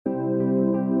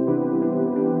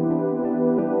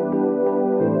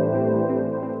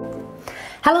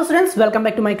Hello students, welcome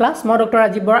back to my class. Moi Dr.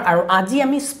 Rajib Borah aru aji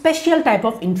ami special type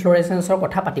of inflorescence or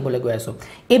kotha patibole goi asu.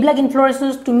 Eblak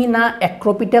inflorescence tumi na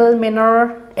acropetal manner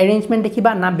arrangement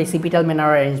dekhiba na basipetal manner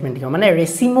arrangement dekhiba. Mane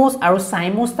racemose aru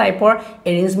cymose type or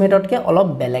arrangement otke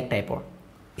olop belek type or.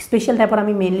 Special type or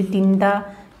ami mainly tinta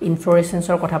inflorescence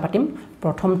or kotha patim.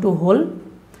 Prothom to hol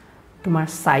tumar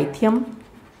cythium.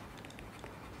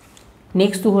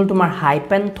 Next to hol tumar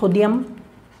hypanthodium.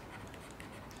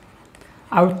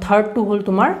 Our third to hol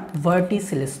tumar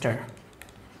verticillister.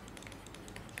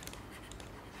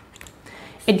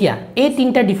 Etia a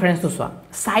tinta difference to swa.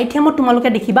 Cythium tumaloke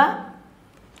dekhiba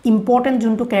important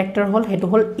juntu character hol hetu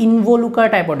hol involucre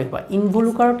type or dekhiba.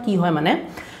 Involucre ki hoy mane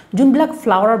jun black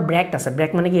flower bract ase.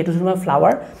 Bract mane ki etu jun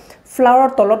flower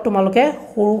tolot tumaloke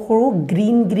horu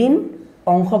green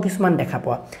অংশ কিছুমান দেখা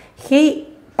পোৱা সেই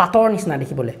পাতৰ নিচিনা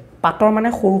দেখিবলে পাতৰ মানে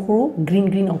সৰু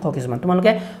গ্ৰীন অংশ কিছুমান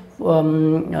তোমালোকে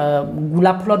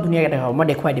গোলাপ ফুলৰ ধুনিয়া দেখা মই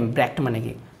দেখুৱাই দিম ব্ৰেক্ট মানে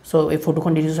কি সো এই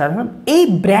ফটোখন দিছো সাধাৰণ এই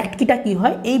ব্ৰেক্ট কিটা কি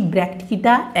হয় এই ব্ৰেক্ট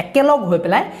কিটা একেলগ হৈ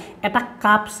পেলাই এটা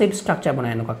কাপ শেপ স্ট্ৰাকচাৰ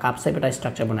বনায় এনেকুৱা কাপ শেপ এটা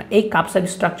স্ট্ৰাকচাৰ বনায় এই কাপ শেপ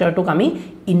স্ট্ৰাকচাৰটোক আমি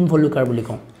ইনভলিউকাৰ বুলি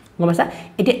কওঁ গমছা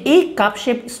এতিয়া এই কাপ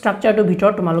শেপ স্ট্ৰাকচাৰটোৰ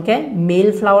ভিতৰত তোমালোকে মেল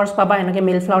ফ্লাৱাৰ্স পাবা এনেকে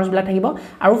মেল ফ্লাৱাৰ্স বিলাক থাকিব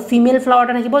আৰু ফিমেল ফ্লাৱাৰ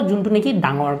এটা থাকিব যোনটো নেকি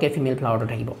ডাঙৰকে ফিমেল ফ্লাৱাৰটো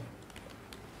থাকিব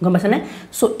গমছা নে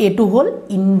সো এটো হল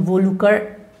ইনভলিউকাৰ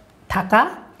থাকা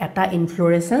এটা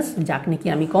ইনফ্লোৰেসেন্স যাক নেকি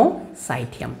আমি কওঁ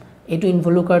সাইথিয়াম এটো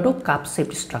ইনভলিউকাৰটো কাপ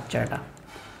শেপড স্ট্ৰাকচাৰ এটা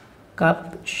কাপ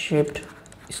শেপড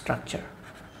স্ট্ৰাকচাৰ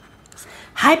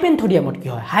হাইপেনথোডিয়ামত কি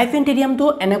হয় হাইপেনথোডিয়ামটো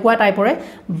এনেকুৱা টাইপৰে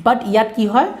বাট ইয়াত কি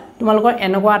হয় তোমালোকৰ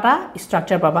এনেকুৱা এটা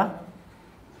স্ট্ৰাকচাৰ পাবা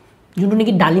যোনটো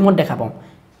নেকি ডালিমত দেখা পাওঁ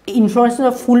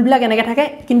ইনফ্লোৰেসেন্সৰ ফুলবিলাক এনেকৈ থাকে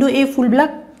কিন্তু এই ফুলবিলাক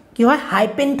কি হয়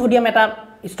হাইপেনথোডিয়াম এটা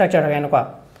স্ট্ৰাকচাৰ থাকে এনেকুৱা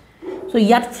সো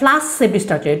ইয়াত ফ্লাস্ক শেপড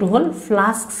স্ট্ৰাকচাৰ এটো হল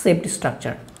flask shaped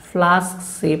structure flask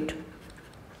shaped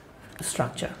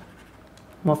structure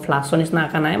mo flask is na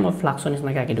kana mo flask is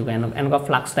na ka ki duka enka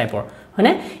flask type or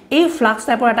hone ei flask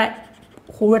type or eta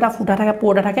horu eta futa thake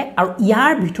poda thake aru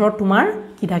yar bhitor tumar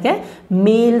ki thake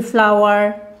male flower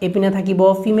epine thakibo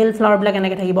female flower blak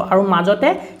enake thakibo aru majote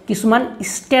kisuman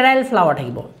sterile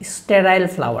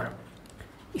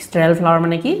flower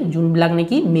mane ki jun blak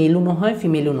neki male no hoy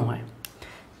female no hoy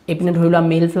epine dhorila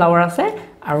male flower ase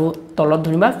আৰু তলত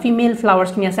ধৰিবা female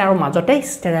ফ্লাৱাৰ্স কিনি আছে আৰু মাজতে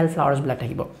স্টেৰাইল ফ্লাৱাৰ্স বিলাক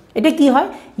থাকিব এটা কি হয়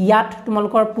ইয়াত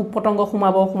তোমালোকৰ পোক পতংগ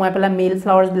সোমাই পেলা মেল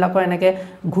ফ্লাৱাৰ্স বিলাকৰ এনেকে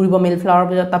ঘুৰিব মেল ফ্লাৱাৰ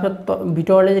বিলাক তাৰপিছত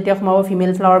ভিতৰলে যেতিয়া সোমাব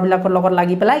ফিমেল ফ্লাৱাৰ বিলাকৰ লগত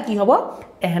লাগি পেলাই কি হ'ব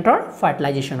এহেতৰ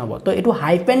ফাৰ্টিলাইজেশন হ'ব তো এটো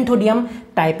হাইপেনথোডিয়াম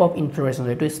টাইপ অফ ইনফ্লোৰেসেন্স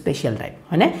এটো স্পেশাল টাইপ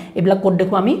হয়নে এবিলাক কোড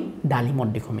দেখো আমি ডালিমত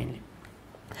দেখো মেইনলি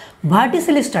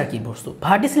ভাৰ্টিসিলিস্টাৰ কি বস্তু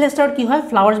ভাৰ্টিসিলিস্টাৰ কি হয়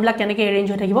ফ্লাৱাৰ্স বিলাক কেনেকে এৰেঞ্জ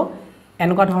হৈ থাকিব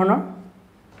এনেকুৱা ধৰণৰ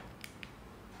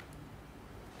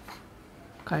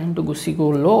কাৰেন্টটো গুছি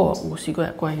গ'ল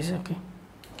আকৌ আহিছে ওকে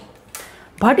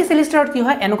ভাৰ্টিসিলিস্টাৰত কি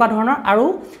হয় এনেকুৱা ধৰণৰ আৰু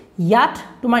ইয়াত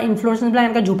তোমাৰ ইনফ্লোৰেসেন্স বিলাক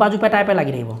এনেকা ঝুপা টাইপে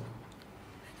লাগি থাকিব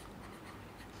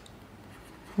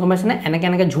গমছনে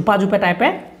এনেকে ঝুপা টাইপে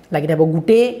লাগি থাকিব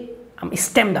গুটে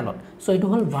স্টেম ডালত সো এটো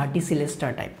হল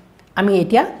ভাৰ্টিসিলিস্টাৰ টাইপ আমি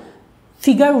এতিয়া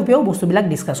ফিগাৰ ৰূপেও বস্তুবিলাক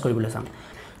ডিসকাস কৰিবলৈ চাম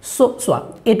সো সোয়া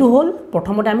এটো হল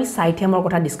প্ৰথমতে আমি সাইথিয়ামৰ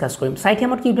কথা ডিসকাস কৰিম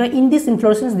সাইথিয়ামত কি হয় in this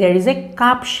ইনফ্লোৰেসেন্স there is A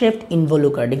cup shaped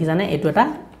ইনভলিউকাৰ দেখি জানে এটো এটা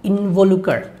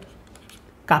ইনভলিউকাৰ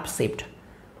কাপ শেপড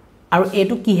আৰু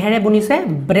এটো কিহেৰে বনিছে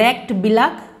ব্ৰেক্ট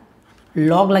বিলাক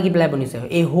লগ লাগি পেলাই বনিছে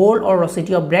এ হোল অৰ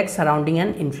ৰচিটি অফ ব্ৰেক্ট সাৰাউন্ডিং এন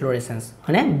ইনফ্লোৰেসেন্স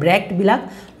হয়নে ব্ৰেক্ট বিলাক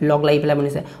লগ লাগি পেলাই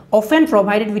বনিছে often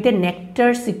provided with a নেক্টাৰ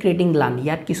সিক্ৰেটিং gland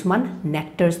ইয়াত কিছুমান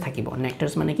নেক্টাৰ্স থাকিব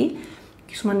নেক্টাৰ্স মানে কি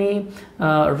কিছুমানে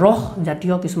ৰহ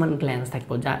জাতীয় কিছুমান গ্ল্যান্ডস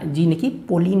থাকিব যি নেকি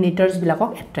পলিনেটৰ্স বিলাকক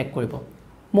এট্ৰাক্ট কৰিব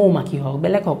মৌমাখি হওক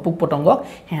বেলেগ হওক পোক পতংগক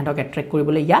হেঁতক এট্ৰাক্ট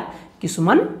কৰিবলৈ ইয়াত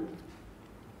কিছুমান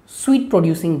sweet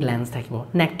producing glands থাকিব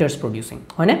nectars producing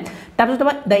হয়নে তাৰপিছত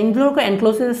the involucre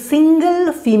encloses a single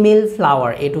female flower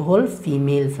এটো হল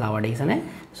female flower দেখিছানে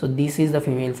so this is the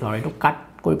female flower এটো কাট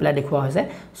কৰি পেলাই দেখুৱা হৈছে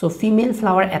so female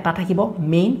flower এটা থাকিব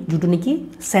main যেটো নেকি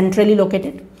centrally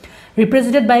located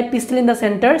represented by pistil in the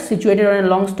center situated on a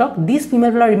long stalk this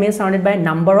female flower remains surrounded by a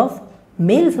number of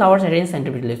male flowers arranged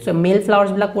centrally so male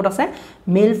flowers বিলাক coat আছে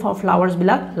male flowers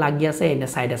বিলাক লাগি আছে in the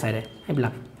side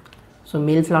এবিলাক so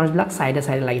male flowers বিলাক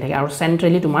side লাগি থাকে আৰু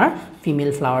centrally তোমাৰ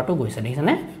female flower to গৈছে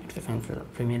দেখিছানে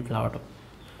female flower to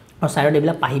আৰু side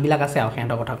এবিলাক পাহি বিলাক আছে আৰু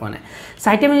হেঁতৰ কথা কোৱা নাই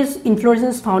Cythium is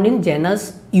inflorescence found in genus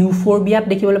Euphorbia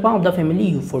দেখিবলৈ পাওঁ of the family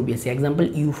Euphorbiaceae example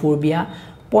Euphorbia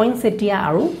poinsettia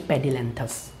আৰু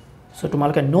pedilanthus so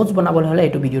তোমালোকে নোটস বনাবলৈ হলে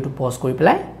এটো ভিডিওটো পজ কৰি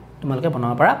পেলাই তোমালোকে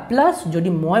বনাব পাৰা প্লাস যদি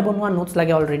মই বনোৱা নোটস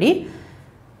লাগে অলৰেডি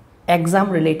এক্সাম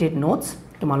ৰিলেটেড নোটস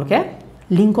তোমালোকে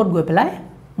লিংকত গৈ পেলাই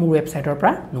মোৰ ওয়েবসাইটৰ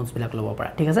পৰা নোটস বিলাক ল'ব পাৰা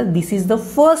ঠিক আছে this is the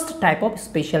first type of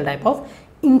special type of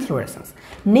ইনফ্লোৰেসেন্স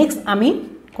next আমি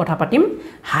কথা পাতিম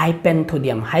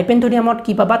হাইপেনথোডিয়াম হাইপেনথোডিয়ামত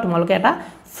কি পাবা তোমালোকে এটা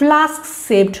ফ্লাস্ক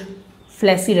শেপড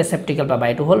ফ্লেসি ৰেচেপ্টিকল পাবা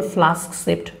এটো হল ফ্লাস্ক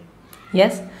শেপড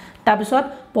yes তাৰপিছত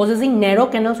possessing narrow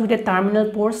canals with a terminal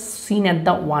pore seen at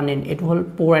the one end এটো হল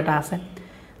pore এটা আছে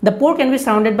the pore can be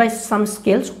surrounded by some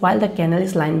scales while the canal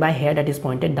is lined by hair that is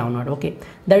pointed downward okay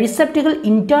the receptacle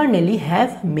internally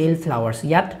have male flowers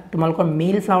ইয়াত তোমালোকৰ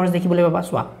male flowers দেখিবলৈ পাবা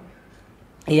সোৱা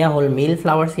এয়া হল male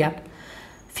flowers ইয়াত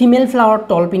female flower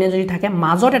তল পিনে যদি থাকে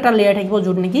মাজত এটা লেয়াৰ থাকিব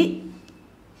যত নেকি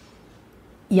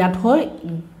ইয়াত হয়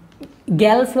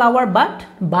gel flower but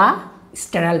বা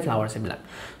sterile flowers ebla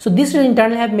so this will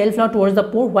internally have male flower towards the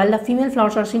pore while the female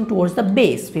flowers are seen towards the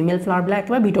base female flower bla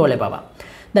ekba bitole paba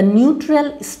the neutral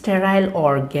sterile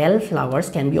or gel flowers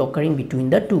can be occurring between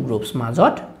the two groups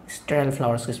majot sterile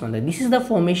flowers kisman this is the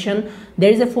formation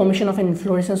there is a formation of an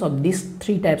inflorescence of these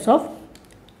three types of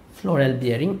floral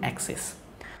bearing axis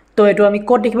to eto ami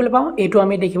kod dekhibole pao eto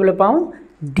ami dekhibole pao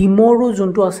dimoru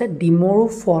juntu ase dimoru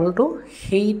fol to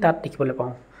hei tat dekhibole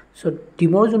pao so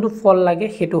dimoru juntu fol lage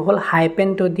hetu hol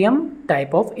hypentodium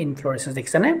type of inflorescence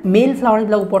dekhsane male flowers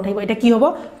bla upor thaibo eta ki hobo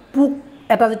puk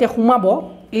eta jete khumabo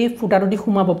ei futaro di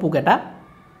khumabo puk eta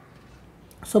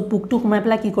so puktu khumai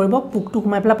pela ki koribo puktu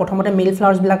khumai pela prothomote male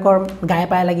flowers blakor gaye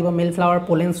pae lagibo male flower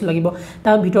pollens lagibo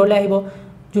ta bitorle ahibo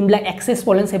junbla excess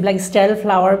pollens ebla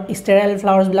sterile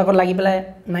flowers blakor lagi pela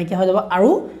naiki ho jabo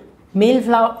aru male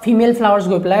flower female flowers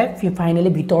go apply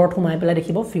finally bitor thumai pela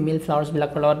dekhibo female flowers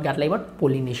bilakor lot gat laibo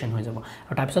pollination ho jabo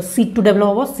aru tar pisot seed to develop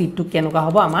hobo seed to kenuka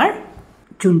hobo amar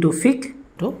juntu fig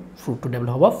to fruit to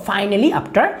develop hobo finally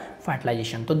after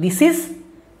fertilization so this is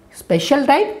special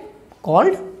type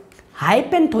called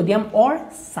hypenthodium or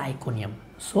syconium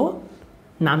so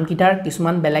naam kitar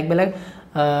kisman belag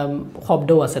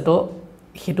shobdo ase to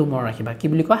hetu mor rakhiba ki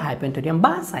buli ko hypenthodium ba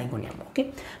syconium okay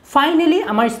finally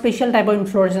amar special type of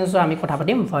inflorescence ami kotha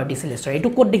patim verticillester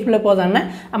etu kod dekhibole po janna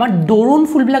amar dorun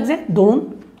ফুল বিলাক je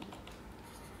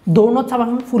dorunot sabam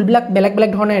ফুল বিলাক belag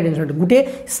dhorone arrangement gute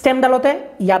stem dalote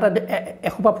yata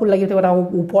ekhopa ফুল lagi thake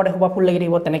upor ekhopa ফুল lagi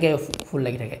thake teneke ফুল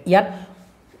lagi thake yat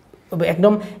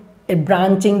ekdom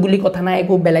branching বুলি কথা নাই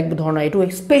একো বেলেগ ধৰণৰ এটো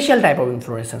special type of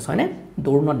ইনফ্লোৰেসেন্স হয় না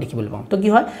দৌৰণত দেখিবলৈ পাওঁ তো কি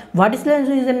হয়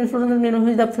verticillation is an inflorescence in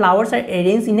which the flowers are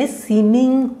arranged in a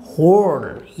seeming whorl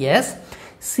yes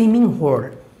seeming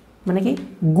whorl মানে কি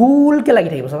গোল কে লাগি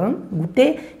থাকিব সাধাৰণ গুটে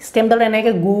স্টেম ডাল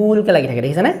এনেকে গোল কে লাগি থাকে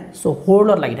দেখিছা না সো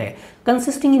whorlত লাগি থাকে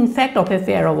consisting in fact of a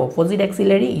pair of opposite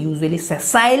axillary usually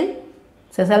sessile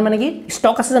মানে কি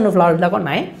স্টক আছে জানো ফ্লাৱাৰ বিলাকৰ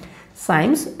নাই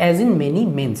cymes as in many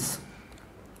mens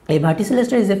A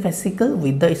verticillester is a fascicle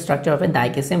with the structure of a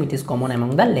dichasm. It is common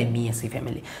among the Lamiaceae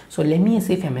family. So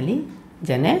Lamiaceae family,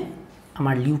 jene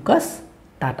amar leucus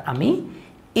tat ami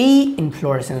ei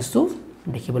inflorescence to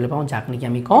dekhibole pao jak niki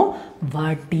ami kau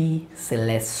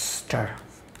verticillester.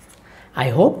 I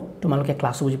hope tumaloke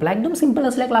class buji pala ekdom simple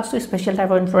asile class to special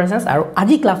type of inflorescence aru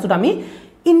aji class to ami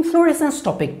inflorescence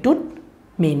topic to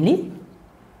mainly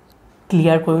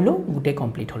clear korilo gute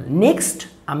complete hol next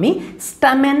ami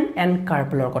stamen and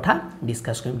carpel kotha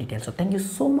discuss korim details so thank you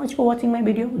so much for watching my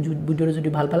video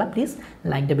jodi bhal pala please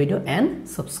like the video and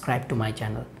subscribe to my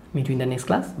channel meet you in the next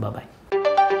class bye bye